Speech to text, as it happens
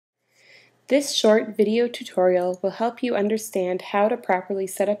This short video tutorial will help you understand how to properly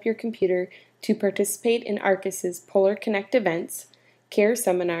set up your computer to participate in ARCUS's PolarConnect events, CARE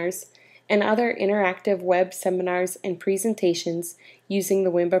seminars, and other interactive web seminars and presentations using the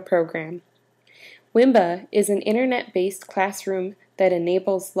Wimba program. Wimba is an internet-based classroom that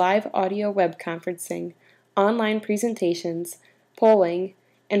enables live audio web conferencing, online presentations, polling,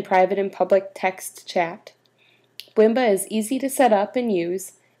 and private and public text chat. Wimba is easy to set up and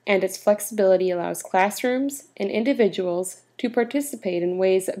use, and its flexibility allows classrooms and individuals to participate in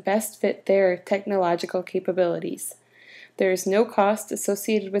ways that best fit their technological capabilities. There is no cost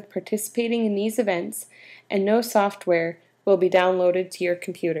associated with participating in these events, and no software will be downloaded to your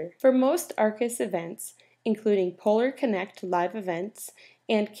computer. For most ARCUS events, including PolarConnect live events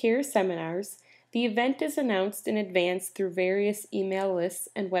and CARE seminars, the event is announced in advance through various email lists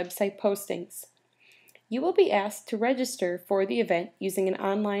and website postings. You will be asked to register for the event using an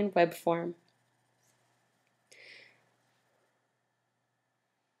online web form.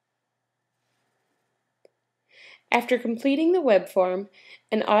 After completing the web form,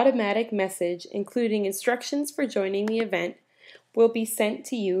 an automatic message including instructions for joining the event will be sent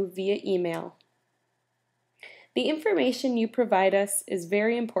to you via email. The information you provide us is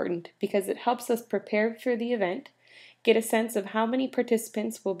very important because it helps us prepare for the event, get a sense of how many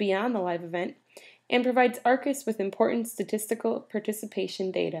participants will be on the live event, and provides ARCUS with important statistical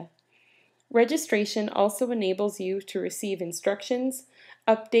participation data. Registration also enables you to receive instructions,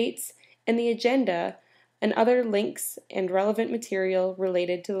 updates, and the agenda and other links and relevant material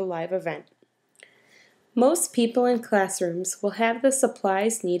related to the live event. Most people in classrooms will have the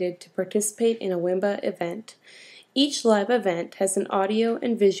supplies needed to participate in a Wimba event. Each live event has an audio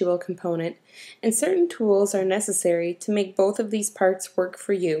and visual component, and certain tools are necessary to make both of these parts work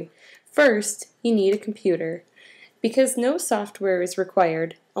for you. First, you need a computer. Because no software is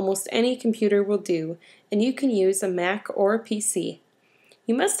required, almost any computer will do, and you can use a Mac or a PC.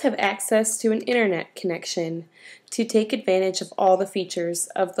 You must have access to an internet connection to take advantage of all the features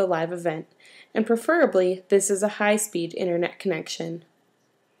of the live event, and preferably this is a high-speed internet connection.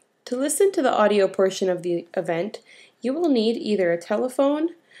 To listen to the audio portion of the event, you will need either a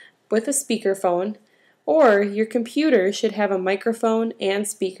telephone with a speakerphone, or your computer should have a microphone and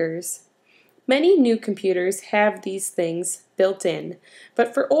speakers. Many new computers have these things built in,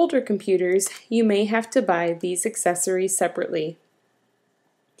 but for older computers, you may have to buy these accessories separately.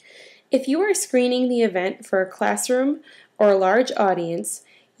 If you are screening the event for a classroom or a large audience,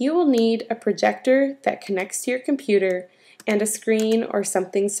 you will need a projector that connects to your computer and a screen or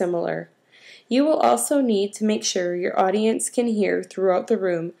something similar. You will also need to make sure your audience can hear throughout the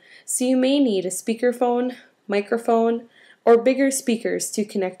room, so you may need a speakerphone, microphone, or bigger speakers to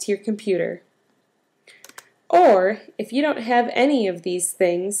connect to your computer. Or, if you don't have any of these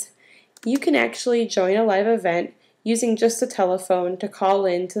things, you can actually join a live event using just a telephone to call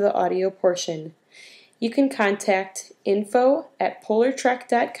in to the audio portion. You can contact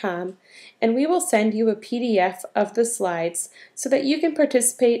info@polartrek.com and we will send you a PDF of the slides so that you can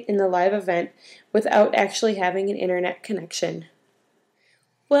participate in the live event without actually having an internet connection.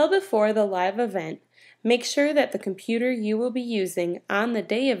 Well before the live event, make sure that the computer you will be using on the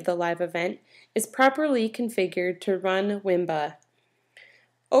day of the live event is properly configured to run Wimba.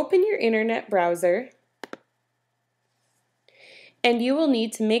 Open your internet browser, and you will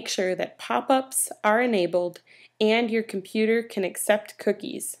need to make sure that pop-ups are enabled and your computer can accept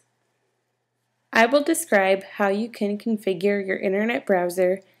cookies. I will describe how you can configure your internet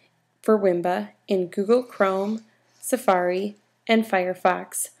browser for Wimba in Google Chrome, Safari, and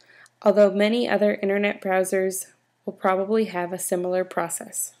Firefox, although many other internet browsers will probably have a similar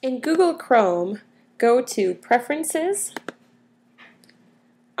process. In Google Chrome, go to Preferences,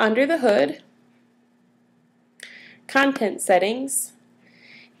 Under the Hood, Content Settings,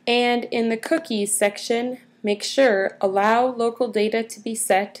 and in the Cookies section, make sure Allow Local Data to be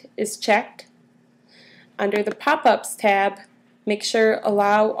Set is checked. Under the Pop-ups tab, make sure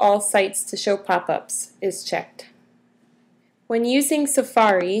Allow All Sites to Show Pop-ups is checked. When using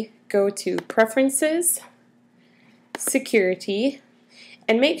Safari, go to Preferences, Security,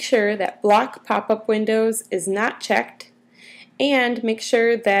 and make sure that Block Pop-up Windows is not checked, and make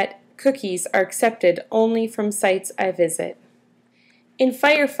sure that cookies are accepted only from sites I visit. In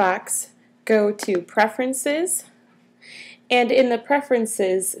Firefox, go to Preferences, and in the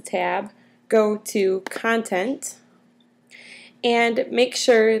Preferences tab, go to Content, and make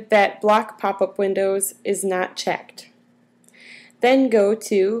sure that Block Pop-up Windows is not checked. Then go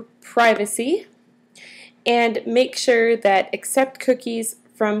to Privacy, and make sure that Accept Cookies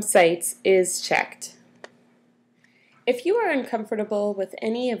from Sites is checked. If you are uncomfortable with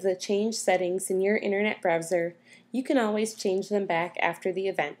any of the changed settings in your internet browser, you can always change them back after the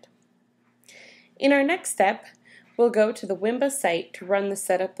event. In our next step, we'll go to the Wimba site to run the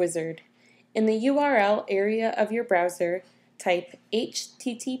setup wizard. In the URL area of your browser, type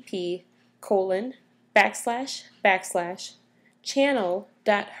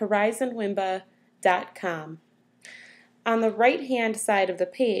http://channel.horizonwimba.com. On the right-hand side of the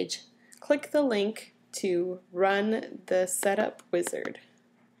page, click the link to run the setup wizard.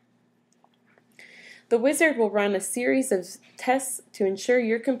 The wizard will run a series of tests to ensure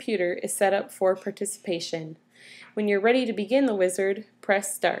your computer is set up for participation. When you're ready to begin the wizard,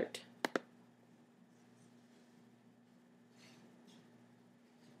 press Start.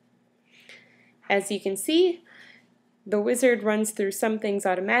 As you can see, the wizard runs through some things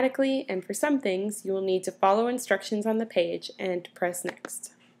automatically, and for some things you will need to follow instructions on the page and press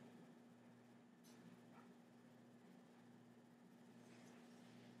Next.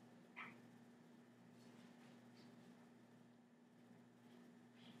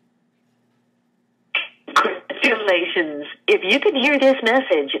 Congratulations. If you can hear this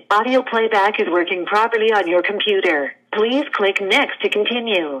message, audio playback is working properly on your computer. Please click Next to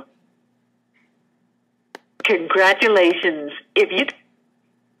continue. Congratulations.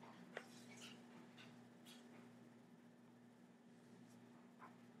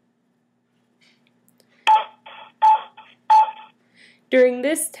 During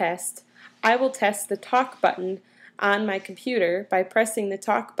this test, I will test the talk button on my computer by pressing the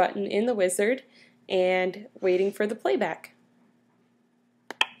talk button in the wizard and waiting for the playback.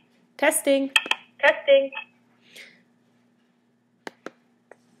 Testing. Testing.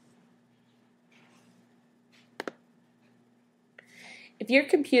 If your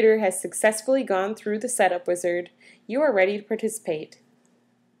computer has successfully gone through the setup wizard, you are ready to participate.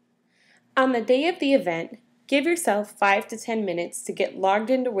 On the day of the event, give yourself 5 to 10 minutes to get logged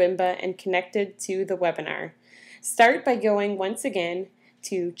into Wimba and connected to the webinar. Start by going once again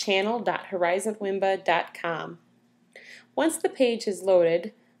to channel.horizonwimba.com. Once the page is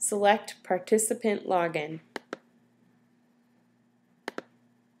loaded, select Participant Login.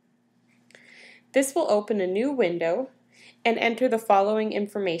 This will open a new window and enter the following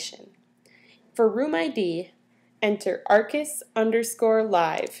information. For room ID, enter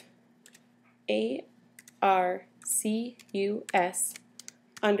ARCUS_live,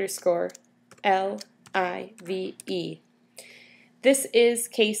 ARCUS_LIVE. This is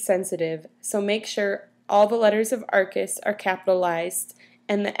case sensitive, so make sure all the letters of ARCUS are capitalized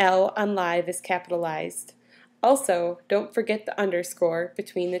and the L on live is capitalized. Also, don't forget the underscore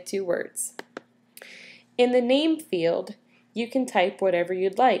between the two words. In the name field, you can type whatever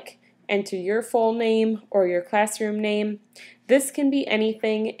you'd like. Enter your full name or your classroom name. This can be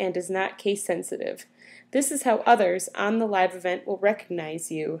anything and is not case sensitive. This is how others on the live event will recognize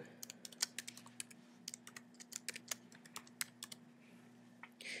you.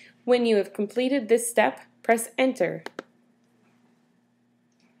 When you have completed this step, press Enter.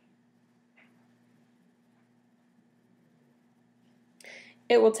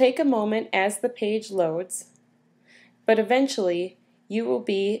 It will take a moment as the page loads, but eventually you will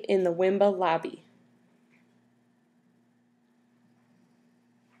be in the Wimba lobby.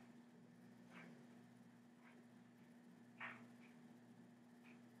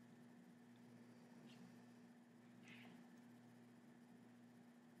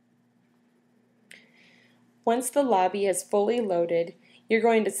 Once the lobby has fully loaded, you're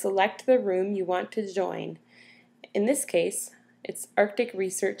going to select the room you want to join. In this case, it's Arctic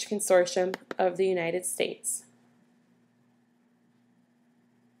Research Consortium of the United States.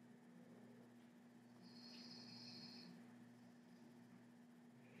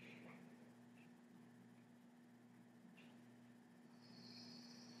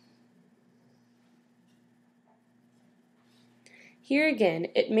 Here again,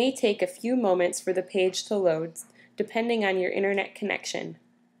 it may take a few moments for the page to load, depending on your internet connection.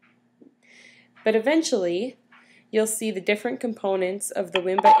 But eventually, you'll see the different components of the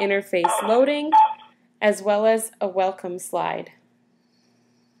Wimba interface loading, as well as a welcome slide.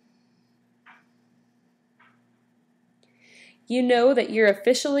 You know that you're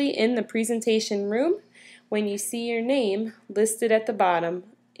officially in the presentation room when you see your name listed at the bottom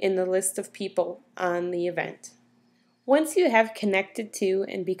in the list of people on the event. Once you have connected to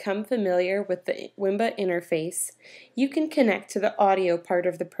and become familiar with the Wimba interface, you can connect to the audio part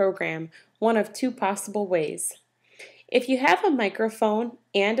of the program one of two possible ways. If you have a microphone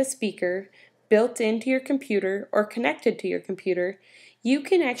and a speaker built into your computer or connected to your computer, you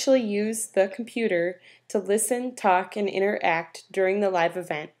can actually use the computer to listen, talk, and interact during the live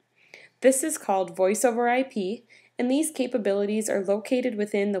event. This is called Voice over IP, and these capabilities are located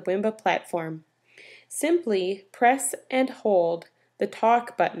within the Wimba platform. Simply press and hold the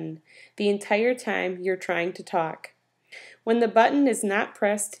talk button the entire time you're trying to talk. When the button is not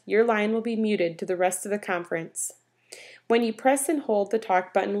pressed, your line will be muted to the rest of the conference. When you press and hold the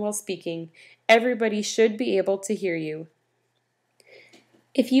talk button while speaking, everybody should be able to hear you.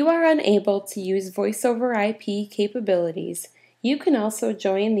 If you are unable to use Voice over IP capabilities, you can also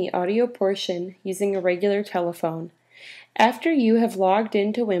join the audio portion using a regular telephone. After you have logged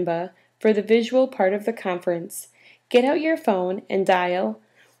into Wimba for the visual part of the conference, get out your phone and dial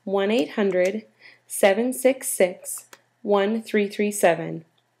 1-800-766-1337.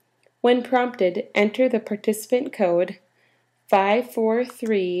 When prompted, enter the participant code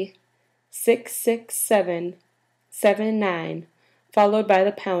 543-667-79, followed by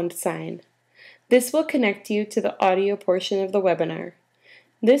the pound sign. This will connect you to the audio portion of the webinar.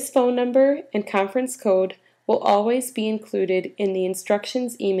 This phone number and conference code will always be included in the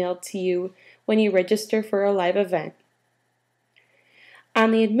instructions emailed to you when you register for a live event.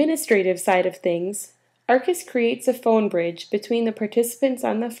 On the administrative side of things, ARCUS creates a phone bridge between the participants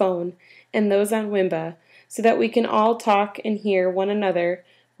on the phone and those on Wimba so that we can all talk and hear one another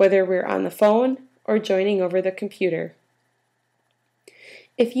whether we're on the phone or joining over the computer.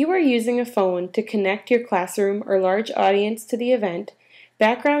 If you are using a phone to connect your classroom or large audience to the event,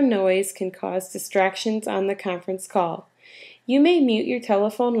 background noise can cause distractions on the conference call. You may mute your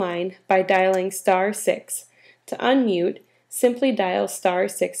telephone line by dialing *6. To unmute, simply dial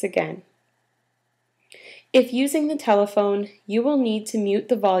 *6 again. If using the telephone, you will need to mute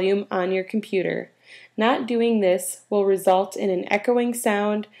the volume on your computer. Not doing this will result in an echoing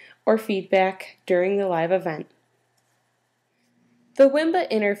sound or feedback during the live event. The Wimba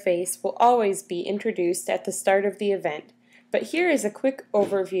interface will always be introduced at the start of the event, but here is a quick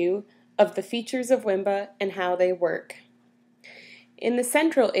overview of the features of Wimba and how they work. In the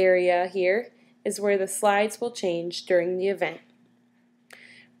central area here is where the slides will change during the event.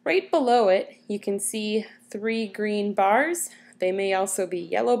 Right below it, you can see 3 green bars. They may also be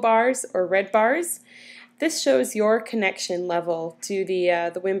yellow bars or red bars. This shows your connection level to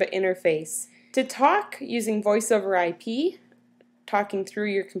the Wimba interface. To talk using Voice over IP, talking through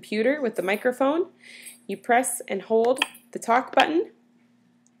your computer with the microphone, you press and hold the talk button,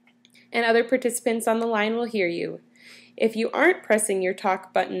 and other participants on the line will hear you. If you aren't pressing your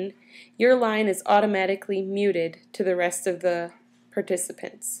talk button, your line is automatically muted to the rest of the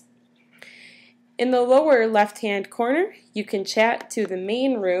participants. In the lower left-hand corner, you can chat to the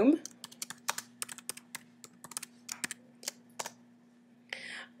main room,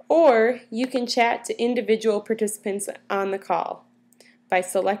 or you can chat to individual participants on the call by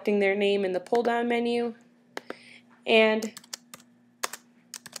selecting their name in the pull-down menu and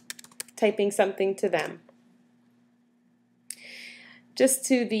typing something to them. Just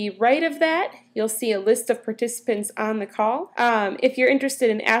to the right of that, you'll see a list of participants on the call. If you're interested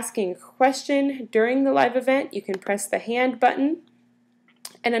in asking a question during the live event, you can press the hand button,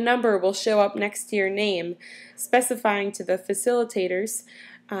 and a number will show up next to your name, specifying to the facilitators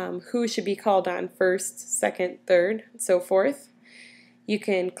who should be called on first, second, third, and so forth. You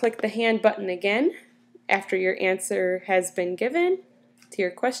can click the hand button again after your answer has been given to your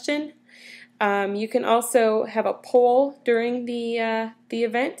question. You can also have a poll during the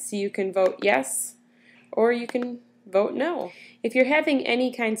event, so you can vote yes or you can vote no. If you're having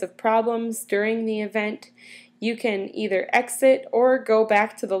any kinds of problems during the event, you can either exit or go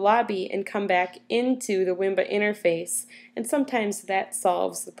back to the lobby and come back into the Wimba interface, and sometimes that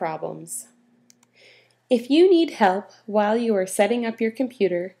solves the problems. If you need help while you are setting up your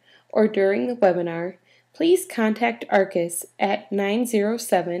computer or during the webinar, please contact ARCUS at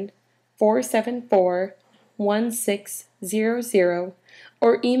 907-474-1600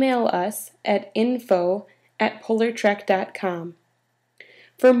 or email us at info@polartrek.com.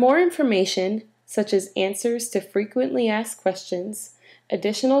 For more information, such as answers to frequently asked questions,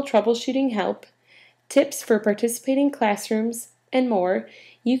 additional troubleshooting help, tips for participating classrooms, and more,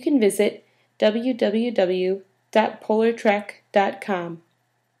 you can visit www.polartrek.com.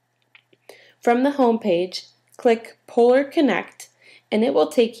 From the homepage, click PolarConnect, and it will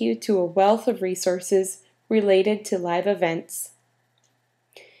take you to a wealth of resources related to live events.